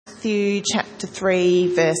Matthew chapter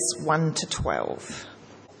 3, verse 1 to 12.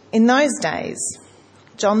 In those days,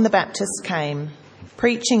 John the Baptist came,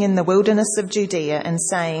 preaching in the wilderness of Judea and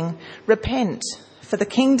saying, "Repent, for the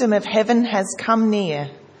kingdom of heaven has come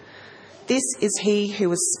near." This is he who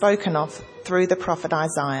was spoken of through the prophet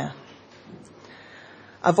Isaiah.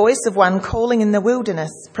 A voice of one calling in the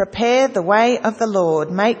wilderness, "Prepare the way of the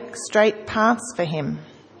Lord, make straight paths for him."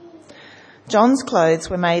 John's clothes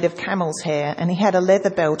were made of camel's hair, and he had a leather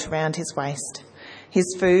belt around his waist.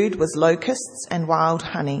 His food was locusts and wild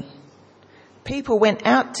honey. People went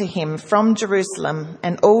out to him from Jerusalem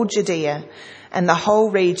and all Judea and the whole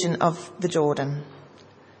region of the Jordan.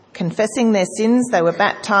 Confessing their sins, they were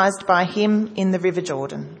baptized by him in the river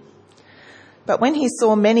Jordan. But when he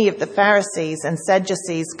saw many of the Pharisees and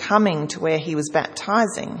Sadducees coming to where he was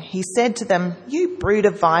baptizing, he said to them, "You brood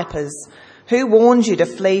of vipers, who warned you to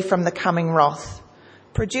flee from the coming wrath?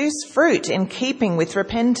 Produce fruit in keeping with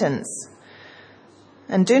repentance.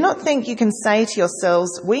 And do not think you can say to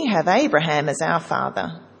yourselves, 'We have Abraham as our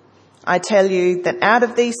father.' I tell you that out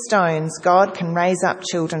of these stones God can raise up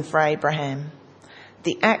children for Abraham.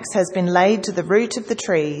 The axe has been laid to the root of the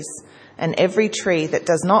trees, and every tree that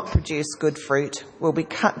does not produce good fruit will be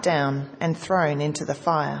cut down and thrown into the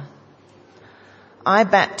fire. I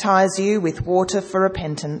baptize you with water for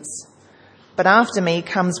repentance, but after me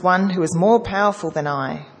comes one who is more powerful than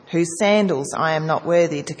I, whose sandals I am not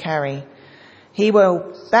worthy to carry. He will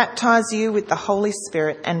baptize you with the Holy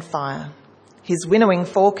Spirit and fire. His winnowing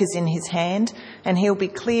fork is in his hand, and he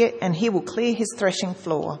will clear his threshing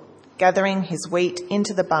floor, gathering his wheat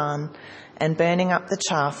into the barn and burning up the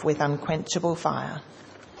chaff with unquenchable fire."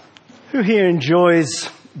 Who here enjoys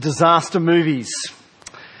disaster movies?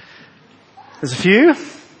 There's a few.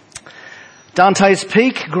 Dante's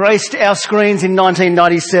Peak graced our screens in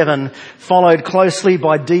 1997, followed closely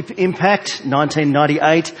by Deep Impact,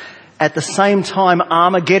 1998. At the same time,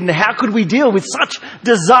 Armageddon. How could we deal with such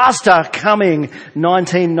disaster coming?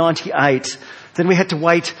 1998. Then we had to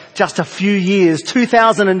wait just a few years.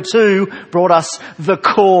 2002 brought us The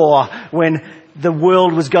Core, when the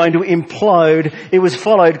world was going to implode. It was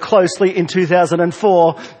followed closely in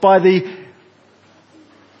 2004 by the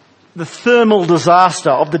thermal disaster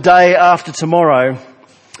of The Day After Tomorrow.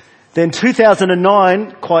 Then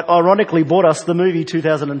 2009, quite ironically, brought us the movie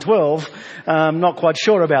 2012. Not quite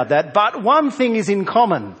sure about that. But one thing is in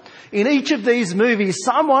common. In each of these movies,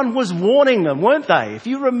 someone was warning them, weren't they? If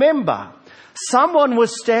you remember, someone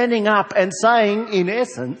was standing up and saying, in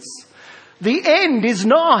essence, the end is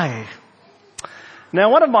nigh. Now,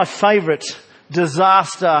 one of my favourite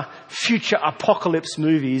disaster, future apocalypse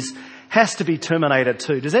movies has to be Terminator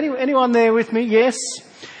 2. Does anyone there with me? Yes?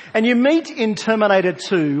 And you meet in Terminator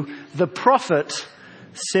 2 the prophet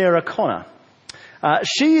Sarah Connor.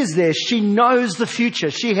 She is there. She knows the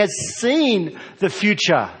future. She has seen the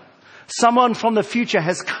future. Someone from the future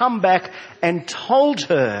has come back and told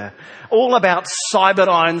her all about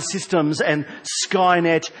Cyberdyne systems and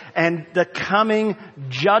Skynet and the coming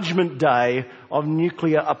judgment day of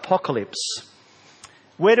nuclear apocalypse.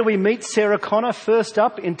 Where do we meet Sarah Connor? First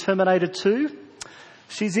up in Terminator 2,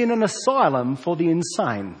 she's in an asylum for the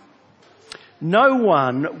insane. No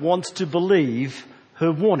one wants to believe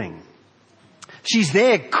her warning. She's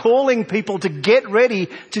there calling people to get ready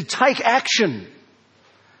to take action.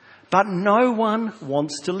 But no one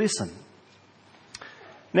wants to listen.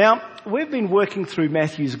 Now, we've been working through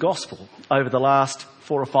Matthew's Gospel over the last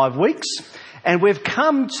 4 or 5 weeks, and we've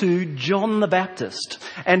come to John the Baptist.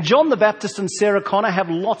 And John the Baptist and Sarah Connor have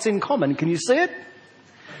lots in common. Can you see it?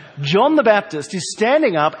 John the Baptist is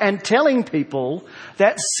standing up and telling people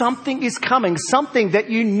that something is coming, something that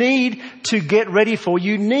you need to get ready for.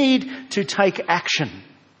 You need to take action.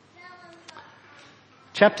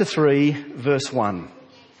 Chapter 3, verse 1.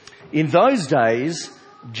 In those days,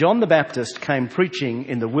 John the Baptist came preaching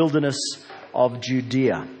in the wilderness of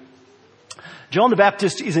Judea. John the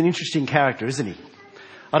Baptist is an interesting character, isn't he?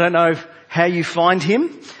 I don't know how you find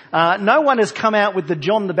him. No one has come out with the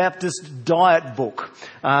John the Baptist diet book.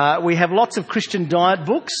 We have lots of Christian diet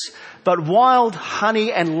books, but wild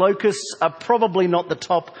honey and locusts are probably not the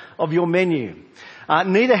top of your menu.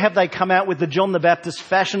 Neither have they come out with the John the Baptist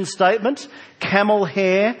fashion statement, camel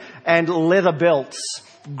hair and leather belts.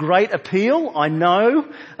 Great appeal, I know.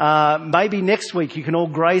 Maybe next week you can all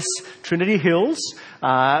grace Trinity Hills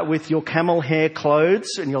with your camel hair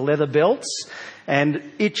clothes and your leather belts. And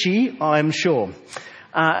itchy, I'm sure.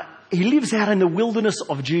 He lives out in the wilderness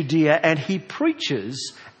of Judea and he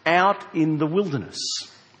preaches out in the wilderness.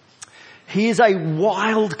 He is a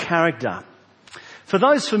wild character. For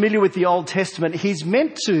those familiar with the Old Testament, he's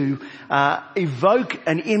meant to evoke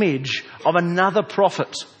an image of another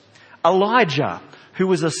prophet. Elijah, who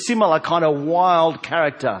was a similar kind of wild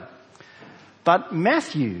character. But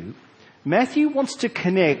Matthew wants to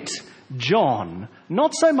connect John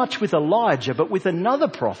not so much with Elijah, but with another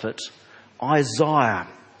prophet, Isaiah.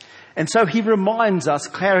 And so he reminds us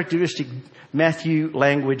characteristic Matthew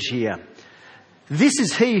language here. This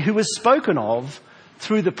is he who was spoken of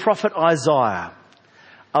through the prophet Isaiah,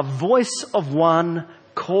 a voice of one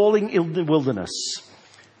calling in the wilderness,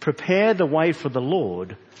 prepare the way for the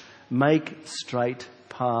Lord, make straight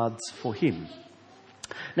paths for him.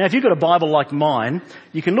 Now, if you've got a Bible like mine,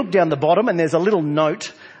 you can look down the bottom and there's a little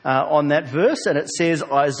note on that verse, and it says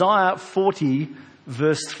Isaiah 40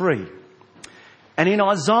 verse 3. And in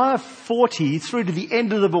Isaiah 40 through to the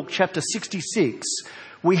end of the book, chapter 66,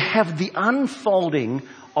 we have the unfolding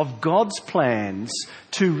of God's plans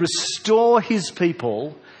to restore his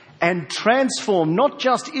people and transform not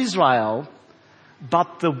just Israel,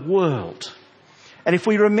 but the world. And if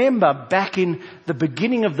we remember back in the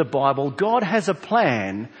beginning of the Bible, God has a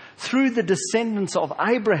plan through the descendants of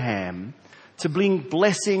Abraham to bring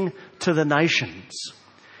blessing to the nations.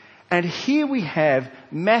 And here we have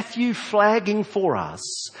Matthew flagging for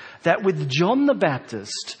us that with John the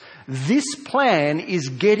Baptist, this plan is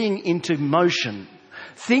getting into motion.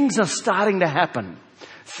 Things are starting to happen.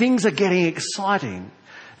 Things are getting exciting.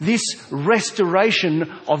 This restoration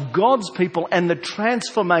of God's people and the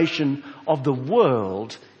transformation of the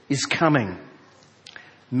world is coming.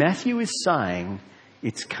 Matthew is saying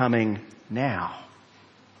it's coming now.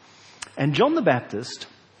 And John the Baptist,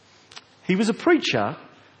 he was a preacher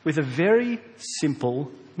with a very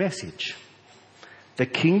simple message. The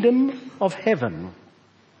kingdom of heaven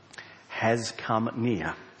has come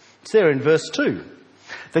near. It's there in verse 2.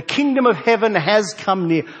 The kingdom of heaven has come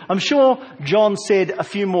near. I'm sure John said a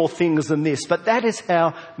few more things than this, but that is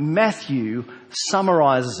how Matthew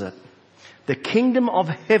summarizes it. The kingdom of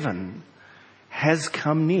heaven has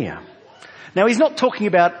come near. Now, he's not talking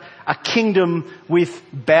about a kingdom with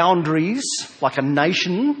boundaries, like a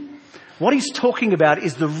nation. What he's talking about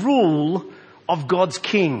is the rule of God's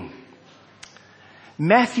king.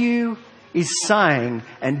 Matthew is saying,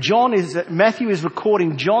 and Matthew is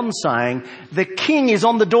recording John saying, the king is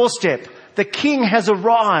on the doorstep. The king has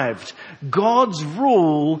arrived. God's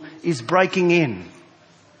rule is breaking in.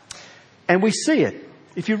 And we see it.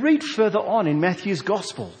 If you read further on in Matthew's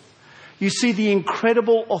gospel, you see the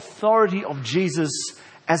incredible authority of Jesus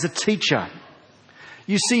as a teacher.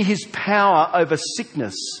 You see his power over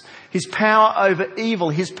sickness, his power over evil,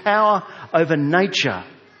 his power over nature.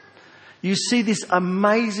 You see this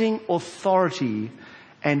amazing authority,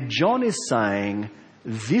 and John is saying,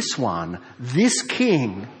 this one, this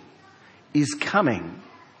king, is coming.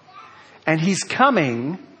 And he's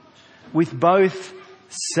coming with both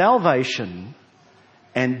salvation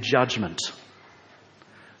and judgment.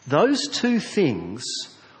 Those two things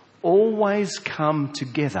always come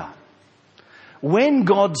together. When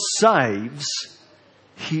God saves,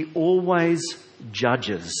 he always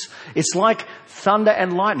judges. It's like thunder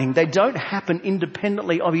and lightning. They don't happen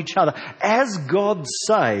independently of each other. As God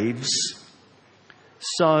saves,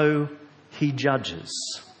 so he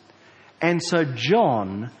judges. And so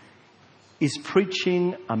John is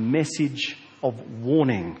preaching a message of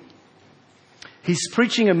warning. He's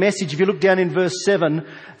preaching a message, if you look down in verse 7,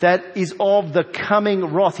 that is of the coming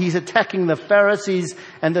wrath. He's attacking the Pharisees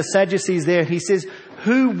and the Sadducees there. He says,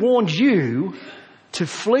 who warned you to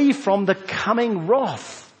flee from the coming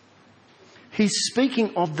wrath? He's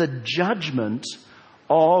speaking of the judgment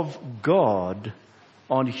of God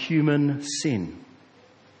on human sin.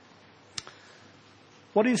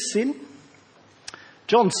 What is sin?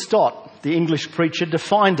 John Stott, the English preacher,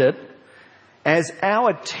 defined it as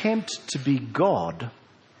our attempt to be God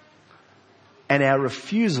and our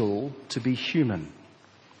refusal to be human.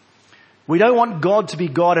 We don't want God to be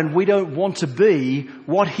God, and we don't want to be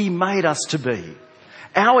what he made us to be.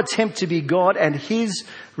 Our attempt to be God and his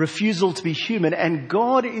refusal to be human, and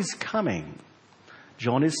God is coming,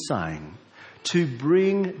 John is saying, to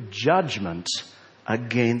bring judgment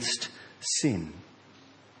against sin.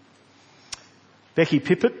 Becky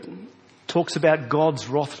Pippert talks about God's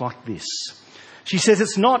wrath like this. She says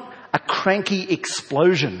it's not a cranky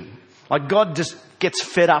explosion, like God just gets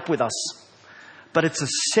fed up with us, but it's a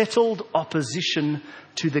settled opposition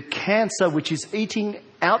to the cancer which is eating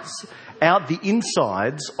out the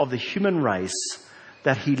insides of the human race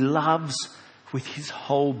that he loves with his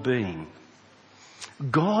whole being.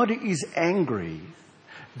 God is angry.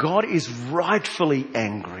 God is rightfully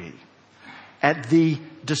angry at the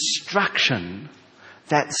destruction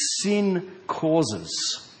that sin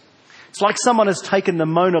causes. It's like someone has taken the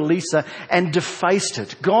Mona Lisa and defaced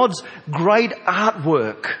it. God's great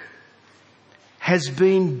artwork has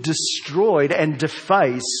been destroyed and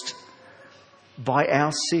defaced by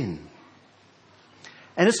our sin.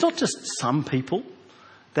 And it's not just some people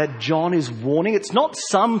that John is warning. It's not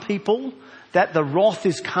some people that the wrath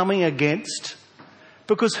is coming against.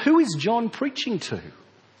 Because who is John preaching to?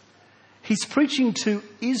 He's preaching to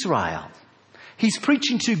Israel. He's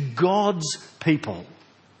preaching to God's people.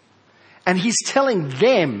 And he's telling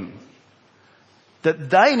them that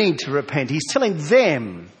they need to repent. He's telling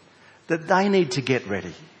them that they need to get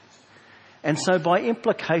ready. And so by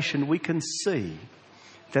implication, we can see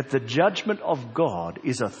that the judgment of God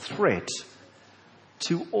is a threat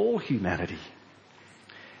to all humanity.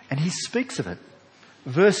 And he speaks of it.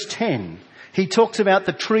 Verse 10, he talks about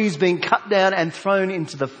the trees being cut down and thrown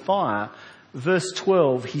into the fire. Verse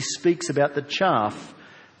 12, he speaks about the chaff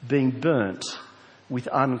being burnt with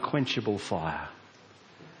unquenchable fire.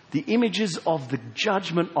 The images of the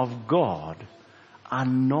judgment of God are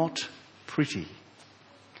not pretty.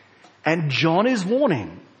 And John is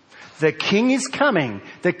warning, the king is coming.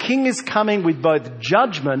 The king is coming with both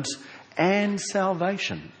judgment and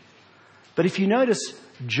salvation. But if you notice,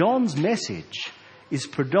 John's message is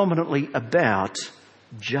predominantly about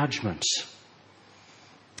judgment.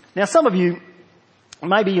 Now, some of you,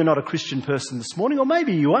 maybe you're not a Christian person this morning, or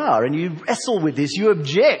maybe you are, and you wrestle with this, you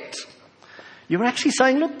object. You're actually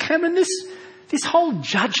saying, look, Cameron, this whole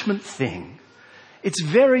judgment thing, it's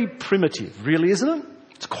very primitive, really, isn't it?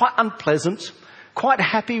 It's quite unpleasant, quite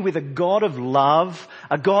happy with a God of love,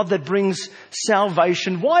 a God that brings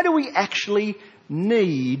salvation. Why do we actually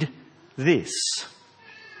need this?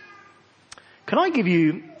 I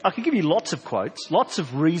could give you lots of quotes, lots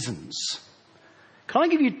of reasons. Can I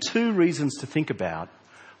give you 2 reasons to think about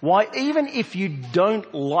why, even if you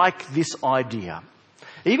don't like this idea,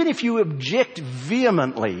 even if you object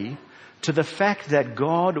vehemently to the fact that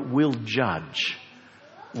God will judge,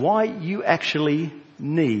 why you actually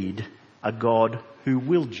need a God who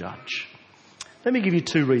will judge? Let me give you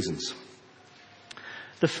 2 reasons.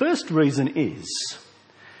 The first reason is,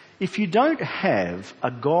 if you don't have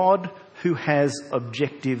a God who has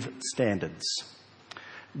objective standards,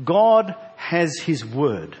 God has his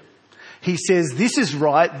word. He says this is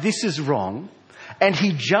right, this is wrong, and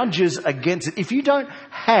he judges against it. If you don't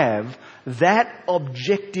have that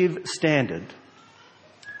objective standard,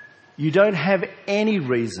 you don't have any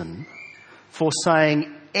reason for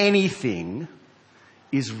saying anything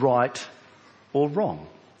is right or wrong.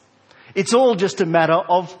 It's all just a matter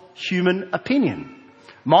of human opinion.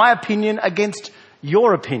 My opinion against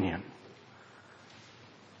your opinion.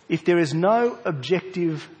 If there is no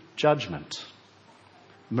objective judgment,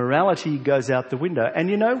 morality goes out the window. And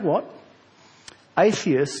you know what?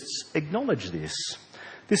 Atheists acknowledge this.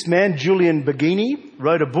 This man, Julian Baggini,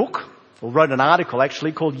 wrote an article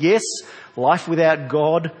actually, called Yes, Life Without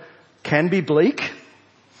God Can Be Bleak.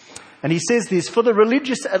 And he says this, for the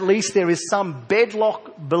religious at least there is some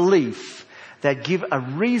bedrock belief that give a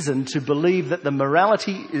reason to believe that the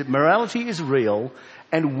morality is real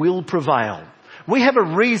and will prevail. We have a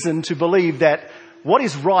reason to believe that what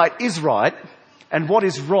is right and what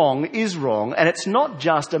is wrong, and it's not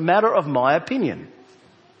just a matter of my opinion.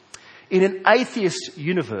 In an atheist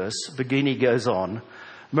universe, Baggini goes on,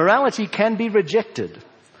 morality can be rejected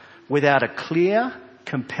without a clear,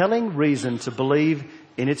 compelling reason to believe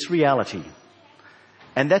in its reality.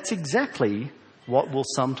 And that's exactly what will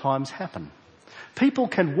sometimes happen. People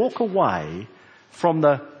can walk away from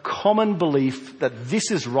the common belief that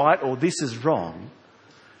this is right or this is wrong,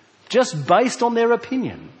 just based on their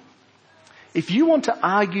opinion. If you want to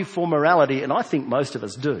argue for morality, and I think most of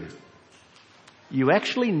us do, you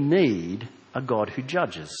actually need a God who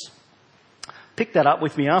judges. Pick that up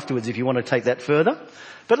with me afterwards if you want to take that further.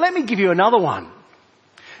 But let me give you another one.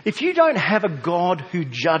 If you don't have a God who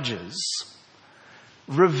judges,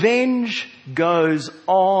 revenge goes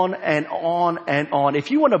on and on and on.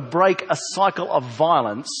 If you want to break a cycle of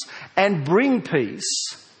violence and bring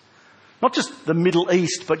peace, not just the Middle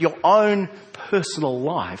East, but your own personal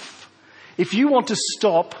life, if you want to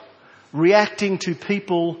stop reacting to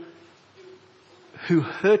people who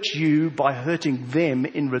hurt you by hurting them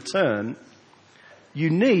in return, you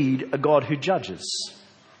need a God who judges.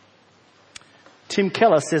 Tim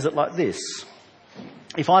Keller says it like this: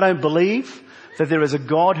 if I don't believe that there is a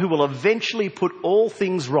God who will eventually put all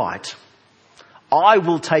things right, I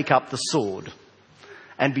will take up the sword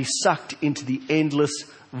and be sucked into the endless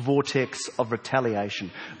vortex of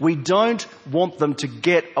retaliation. We don't want them to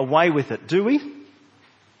get away with it, do we?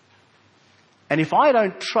 And if I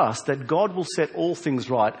don't trust that God will set all things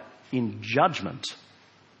right in judgment,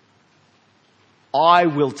 I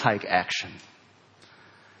will take action.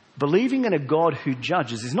 Believing in a God who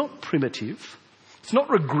judges is not primitive. It's not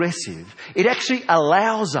regressive. It actually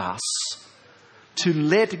allows us to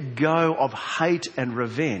let go of hate and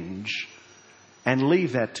revenge and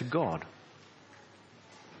leave that to God.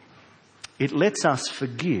 It lets us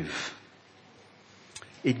forgive.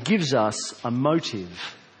 It gives us a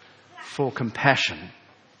motive for compassion.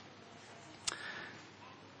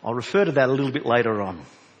 I'll refer to that a little bit later on.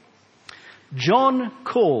 John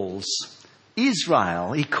calls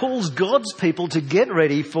Israel, he calls God's people to get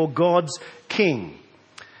ready for God's king.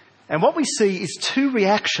 And what we see is two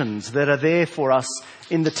reactions that are there for us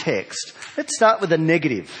in the text. Let's start with the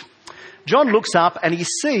negative. John looks up and he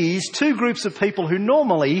sees two groups of people who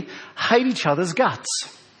normally hate each other's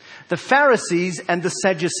guts. The Pharisees and the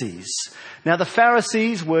Sadducees. Now the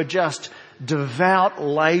Pharisees were just devout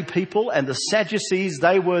lay people, and the Sadducees,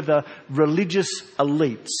 they were the religious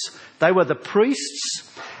elites. They were the priests,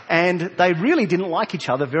 and they really didn't like each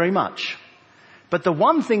other very much. But the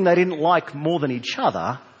one thing they didn't like more than each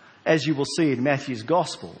other, as you will see in Matthew's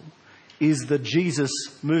Gospel, is the Jesus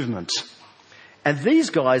movement. And these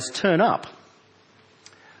guys turn up.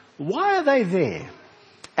 Why are they there?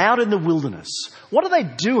 Out in the wilderness. What are they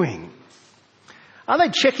doing? Are they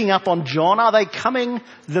checking up on John? Are they coming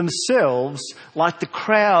themselves like the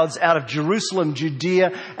crowds out of Jerusalem,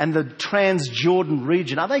 Judea and the Transjordan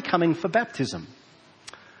region? Are they coming for baptism?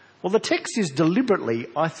 Well, the text is deliberately,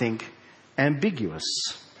 I think, ambiguous.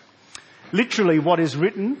 Literally what is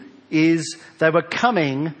written is they were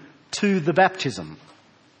coming to the baptism.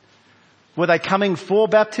 Were they coming for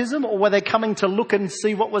baptism, or were they coming to look and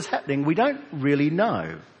see what was happening? We don't really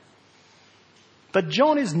know. But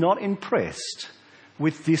John is not impressed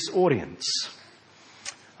with this audience.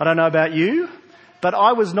 I don't know about you, but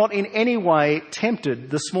I was not in any way tempted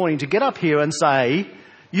this morning to get up here and say,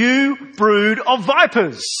 "You brood of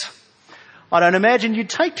vipers." I don't imagine you'd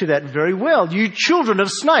take to that very well. "You children of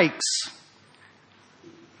snakes."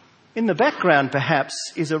 In the background, perhaps,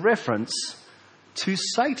 is a reference to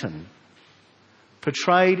Satan,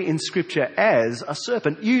 portrayed in Scripture as a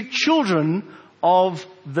serpent. "You children of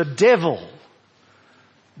the devil."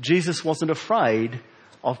 Jesus wasn't afraid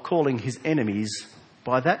of calling his enemies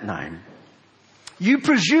by that name. "You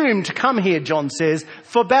presume to come here," John says,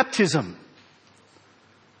 "for baptism.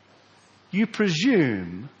 You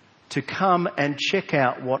presume to come and check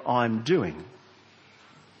out what I'm doing."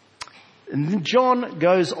 And then John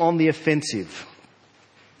goes on the offensive.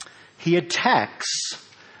 He attacks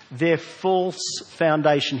their false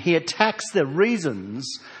foundation. He attacks the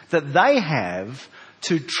reasons that they have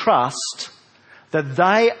to trust that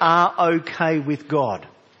they are okay with God.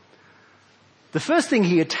 The first thing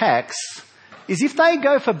he attacks is if they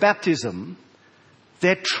go for baptism,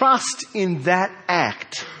 their trust in that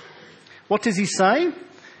act. What does he say?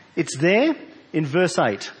 It's there in verse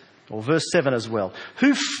 8, or verse 7 as well.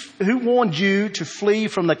 Who warned you to flee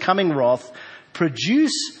from the coming wrath?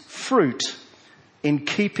 Produce fruit in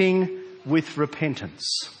keeping with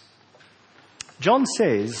repentance. John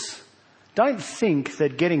says, don't think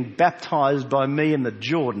that getting baptized by me in the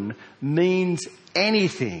Jordan means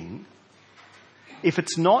anything if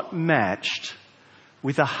it's not matched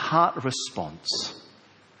with a heart response.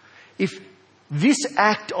 If this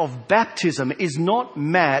act of baptism is not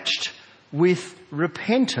matched with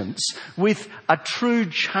repentance, with a true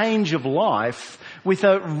change of life, with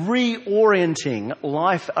a reorienting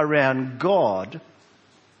life around God,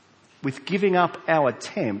 with giving up our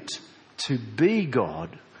attempt to be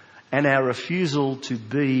God and our refusal to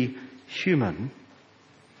be human,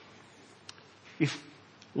 if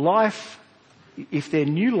their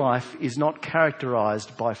new life is not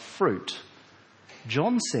characterised by fruit,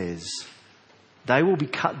 John says they will be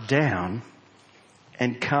cut down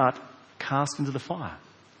and cast into the fire.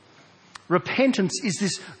 Repentance is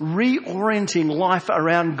this reorienting life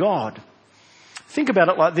around God. Think about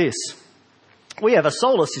it like this. We have a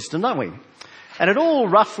solar system, don't we? And it all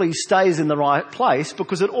roughly stays in the right place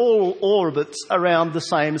because it all orbits around the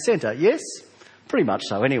same centre, yes? Pretty much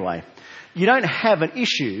so anyway. You don't have an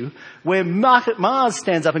issue where Mars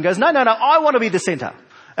stands up and goes, no, I want to be the centre.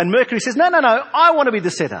 And Mercury says, no, I want to be the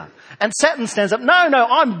centre. And Saturn stands up, no,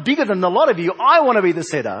 I'm bigger than the lot of you. I want to be the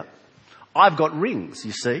centre. I've got rings,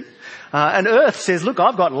 you see. And Earth says, look,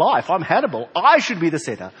 I've got life. I'm habitable. I should be the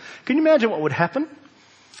centre. Can you imagine what would happen?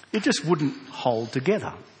 It just wouldn't hold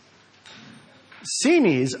together. Sin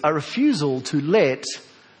is a refusal to let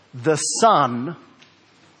the Son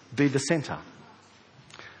be the centre.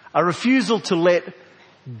 A refusal to let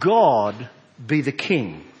God be the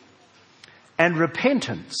King. And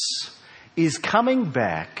repentance is coming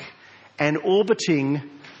back and orbiting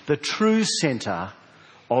the true centre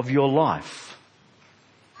of your life.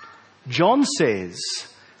 John says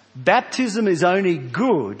Baptism is only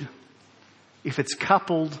good if it's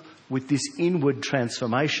coupled with this inward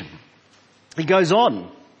transformation. He goes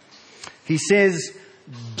on. He says,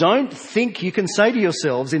 don't think, you can say to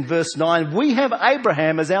yourselves in verse 9, we have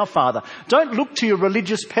Abraham as our father. Don't look to your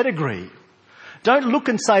religious pedigree. Don't look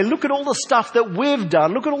and say, look at all the stuff that we've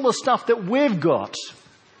done. Look at all the stuff that we've got.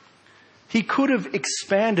 He could have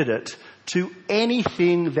expanded it to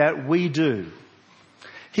anything that we do.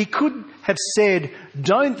 He could have said,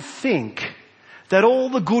 don't think that all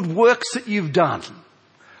the good works that you've done,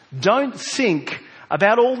 don't think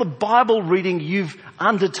about all the Bible reading you've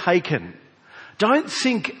undertaken. Don't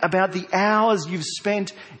think about the hours you've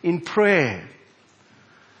spent in prayer.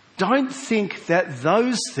 Don't think that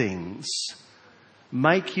those things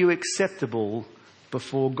make you acceptable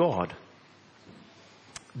before God.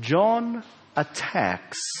 John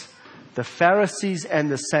attacks the Pharisees and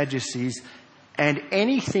the Sadducees and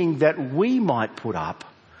anything that we might put up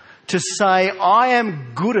to say, I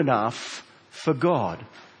am good enough for God.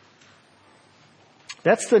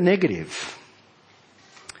 That's the negative.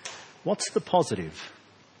 What's the positive?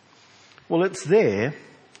 Well, it's there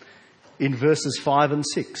in verses 5 and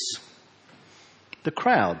 6. The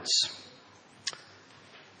crowds.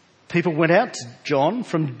 People went out to John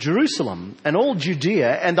from Jerusalem and all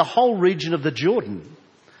Judea and the whole region of the Jordan.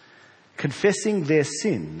 Confessing their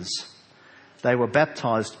sins, they were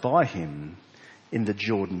baptized by him in the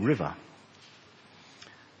Jordan River.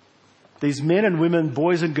 These men and women,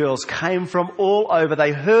 boys and girls came from all over.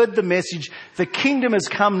 They heard the message, the kingdom has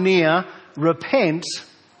come near, repent,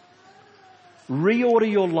 reorder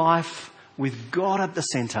your life with God at the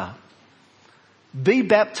centre. Be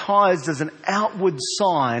baptized as an outward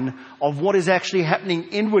sign of what is actually happening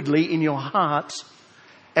inwardly in your heart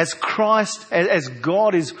as Christ, as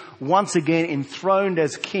God is once again enthroned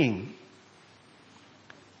as King.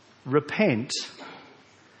 Repent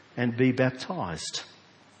and be baptized.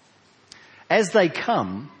 As they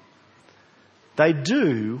come, they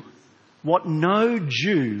do what no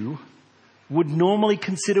Jew would normally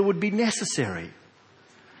consider would be necessary.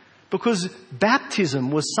 Because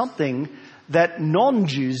baptism was something that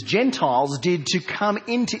non-Jews, Gentiles, did to come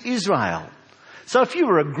into Israel. So if you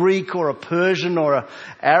were a Greek or a Persian or an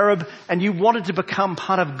Arab and you wanted to become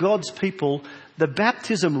part of God's people, the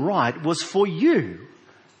baptism rite was for you.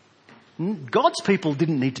 God's people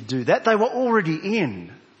didn't need to do that. They were already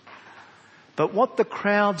in. But what the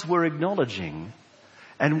crowds were acknowledging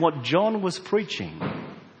and what John was preaching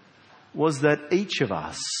was that each of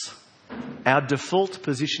us, our default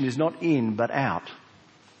position is not in but out.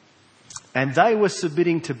 And they were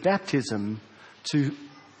submitting to baptism to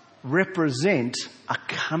represent a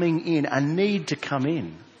coming in, a need to come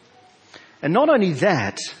in. And not only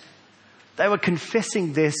that, they were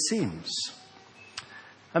confessing their sins.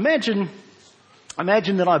 Imagine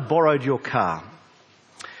that I borrowed your car.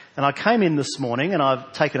 And I came in this morning and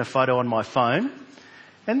I've taken a photo on my phone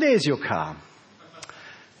and there's your car.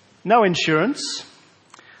 No insurance.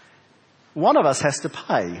 One of us has to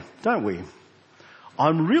pay, don't we?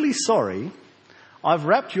 I'm really sorry. I've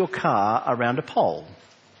wrapped your car around a pole.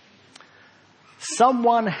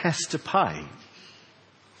 Someone has to pay.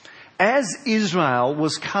 As Israel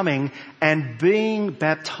was coming and being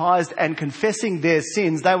baptized and confessing their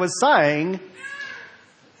sins, they were saying,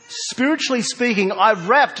 spiritually speaking, I've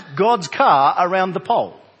wrapped God's car around the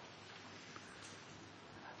pole.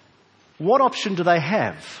 What option do they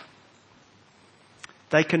have?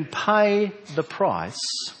 They can pay the price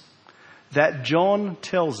that John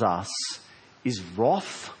tells us is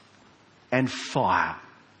wrath and fire,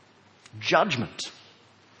 judgment.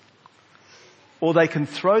 Or they can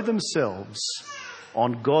throw themselves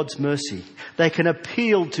on God's mercy. They can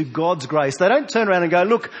appeal to God's grace. They don't turn around and go,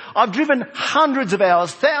 look, I've driven hundreds of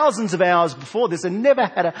hours, thousands of hours before this and never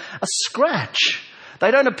had a scratch.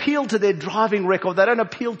 They don't appeal to their driving record. They don't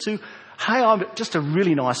appeal to, hey, I'm just a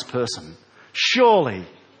really nice person. Surely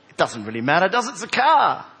it doesn't really matter, does it? It's a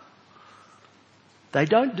car. They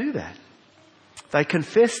don't do that. They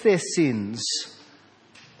confess their sins,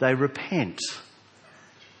 they repent,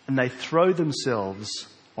 and they throw themselves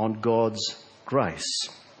on God's grace.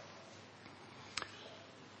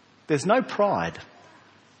 There's no pride.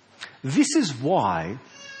 This is why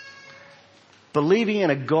believing in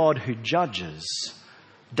a God who judges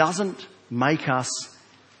doesn't make us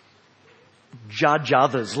judge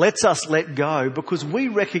others, lets us let go, because we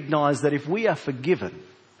recognise that if we are forgiven,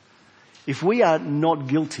 if we are not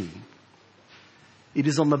guilty, it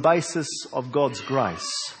is on the basis of God's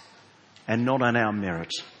grace and not on our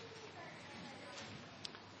merit.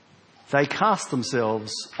 They cast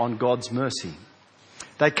themselves on God's mercy.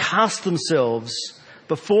 They cast themselves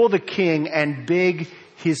before the King and beg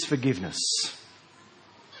his forgiveness.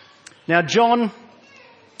 Now, John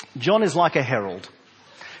is like a herald.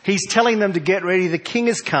 He's telling them to get ready. The king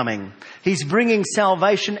is coming. He's bringing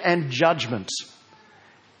salvation and judgment.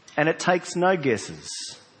 And it takes no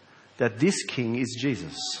guesses that this king is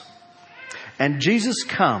Jesus. And Jesus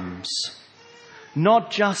comes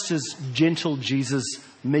not just as gentle Jesus,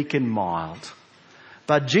 meek and mild,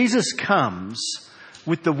 but Jesus comes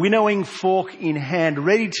with the winnowing fork in hand,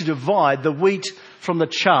 ready to divide the wheat from the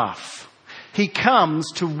chaff. He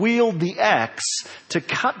comes to wield the axe to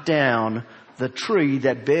cut down the tree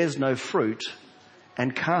that bears no fruit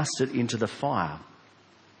and cast it into the fire.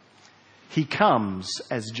 He comes,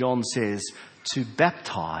 as John says, to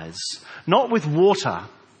baptize, not with water,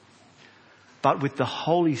 but with the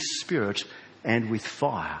Holy Spirit and with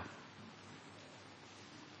fire.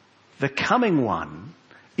 The coming one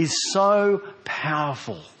is so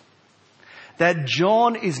powerful that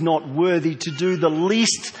John is not worthy to do the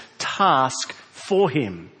least task for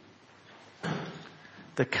him.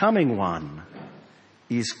 The coming one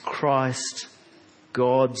is Christ,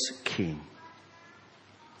 God's King.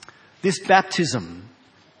 This baptism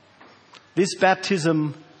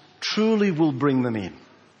truly will bring them in.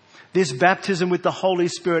 This baptism with the Holy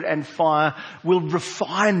Spirit and fire will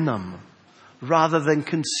refine them rather than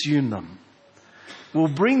consume them. Will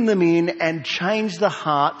bring them in and change the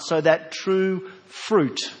heart so that true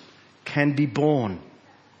fruit can be born.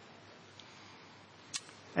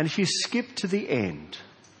 And if you skip to the end,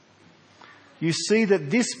 you see that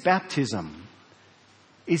this baptism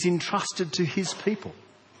is entrusted to his people.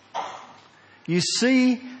 You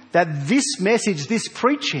see that this message, this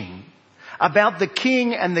preaching about the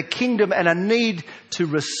king and the kingdom and a need to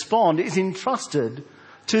respond is entrusted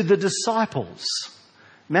to the disciples.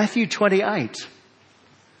 Matthew 28.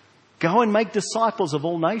 Go and make disciples of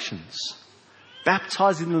all nations,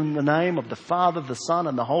 baptizing them in the name of the Father, the Son,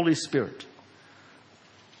 and the Holy Spirit.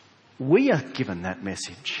 We are given that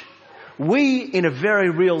message. We, in a very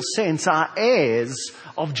real sense, are heirs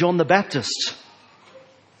of John the Baptist.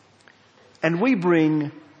 And we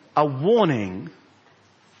bring a warning,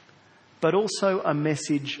 but also a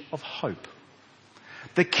message of hope.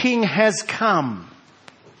 The King has come.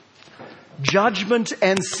 Judgment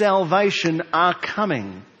and salvation are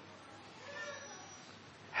coming.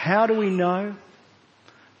 How do we know?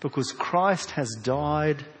 Because Christ has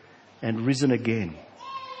died and risen again.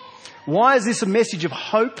 Why is this a message of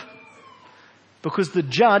hope? Because the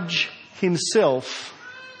judge himself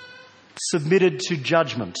submitted to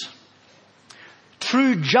judgment.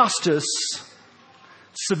 True justice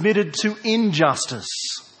submitted to injustice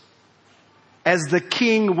as the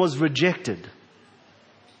king was rejected.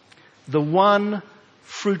 The one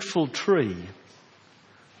fruitful tree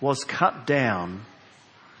was cut down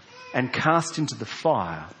and cast into the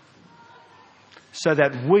fire so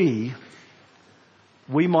that we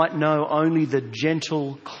might know only the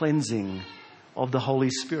gentle cleansing of the Holy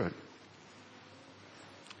Spirit.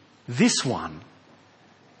 This one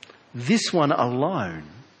alone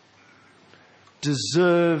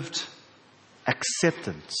deserved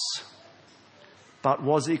acceptance, but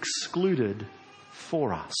was excluded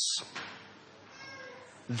for us.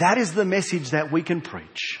 That is the message that we can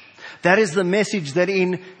preach. That is the message that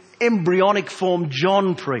in embryonic form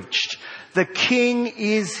John preached. The King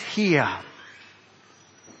is here.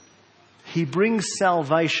 He brings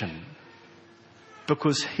salvation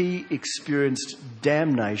because he experienced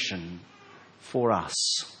damnation for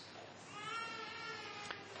us.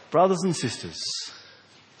 Brothers and sisters,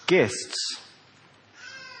 guests,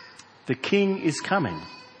 the King is coming.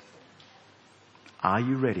 Are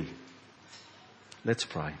you ready? Let's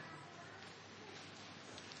pray.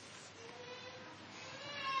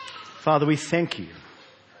 Father, we thank you.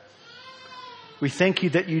 We thank you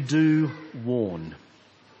that you do warn.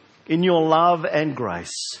 In your love and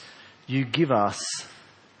grace, you give us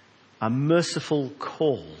a merciful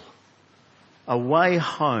call, a way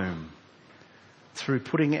home through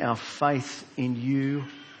putting our faith in you,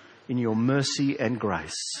 in your mercy and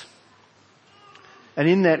grace. And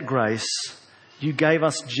in that grace, you gave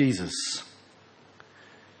us Jesus.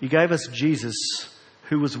 You gave us Jesus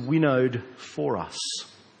who was winnowed for us,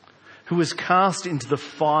 who was cast into the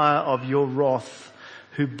fire of your wrath,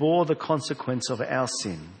 who bore the consequence of our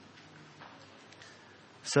sin,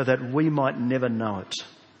 so that we might never know it,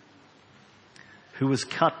 who was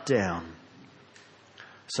cut down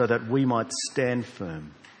so that we might stand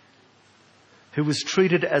firm, who was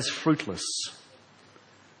treated as fruitless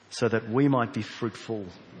so that we might be fruitful,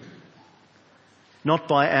 not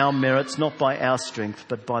by our merits, not by our strength,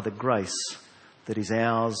 but by the grace that is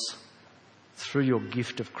ours through your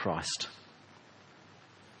gift of Christ.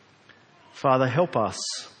 Father, help us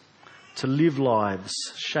to live lives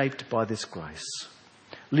shaped by this grace.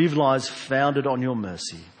 Live lives founded on your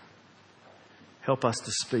mercy. Help us to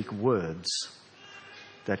speak words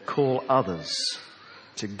that call others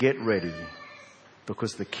to get ready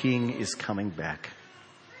because the King is coming back.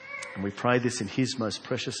 And we pray this in his most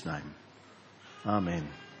precious name. Amen.